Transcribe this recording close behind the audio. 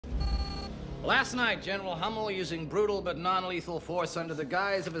Last night, General Hummel, using brutal but non-lethal force under the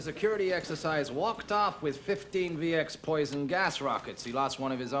guise of a security exercise, walked off with 15 VX poison gas rockets. He lost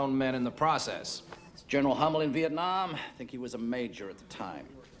one of his own men in the process. It's General Hummel in Vietnam. I think he was a major at the time.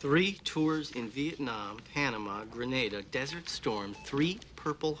 3 tours in Vietnam, Panama, Grenada, Desert Storm, 3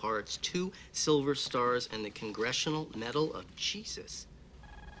 Purple Hearts, 2 Silver Stars, and the Congressional Medal of Jesus.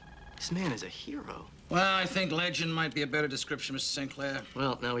 This man is a hero. Well, I think legend might be a better description, Mr. Sinclair.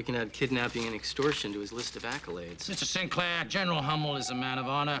 Well, now we can add kidnapping and extortion to his list of accolades. Mr. Sinclair, General Hummel is a man of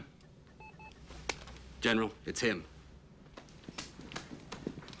honor. General, it's him.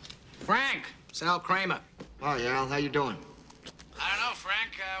 Frank, Sal Kramer. Hi, Al. How you doing? I don't know,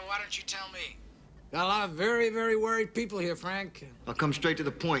 Frank. Why don't you tell me? Got a lot of very, very worried people here, Frank. I'll come straight to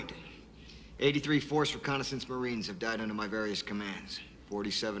the point. 83 Force Reconnaissance Marines have died under my various commands.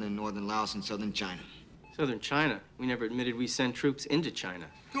 47 in northern Laos and southern China. Southern China? We never admitted we send troops into China.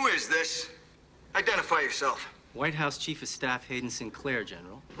 Who is this? Identify yourself. White House Chief of Staff Hayden Sinclair,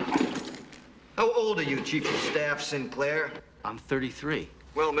 General. How old are you, Chief of Staff Sinclair? I'm 33.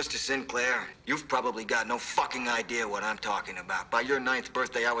 Well, Mr. Sinclair, you've probably got no fucking idea what I'm talking about. By your 9th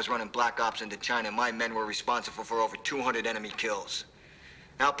birthday, I was running black ops into China. My men were responsible for over 200 enemy kills.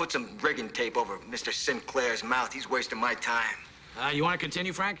 Now, I'll put some rigging tape over Mr. Sinclair's mouth. He's wasting my time. You want to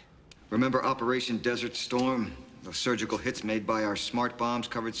continue, Frank? Remember Operation Desert Storm? Those surgical hits made by our smart bombs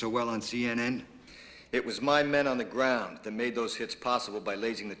covered so well on CNN? It was my men on the ground that made those hits possible by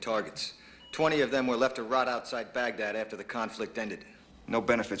lasing the targets. 20 of them were left to rot outside Baghdad after the conflict ended. No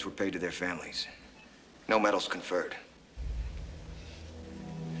benefits were paid to their families. No medals conferred.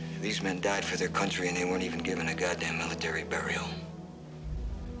 These men died for their country and they weren't even given a goddamn military burial.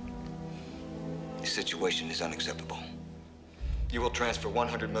 The situation is unacceptable. You will transfer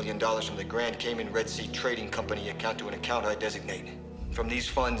 $100 million from the Grand Cayman Red Sea Trading Company account to an account I designate. From these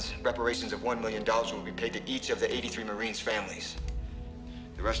funds, reparations of $1 million will be paid to each of the 83 Marines' families.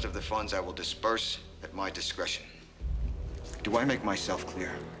 The rest of the funds I will disperse at my discretion. Do I make myself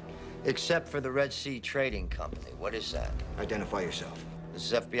clear? Except for the Red Sea Trading Company. What is that? Identify yourself.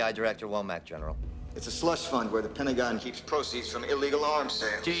 This is FBI Director Womack, General. It's a slush fund where the Pentagon keeps proceeds from illegal arms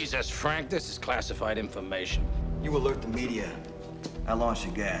sales. Jesus, Frank, this is classified information. You alert the media. I launch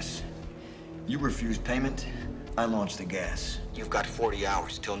the gas. You refuse payment, I launch the gas. You've got 40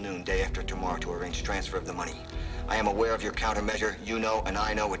 hours till noon, day after tomorrow, to arrange transfer of the money. I am aware of your countermeasure. You know and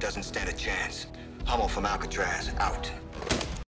I know it doesn't stand a chance. Hummel from Alcatraz, out.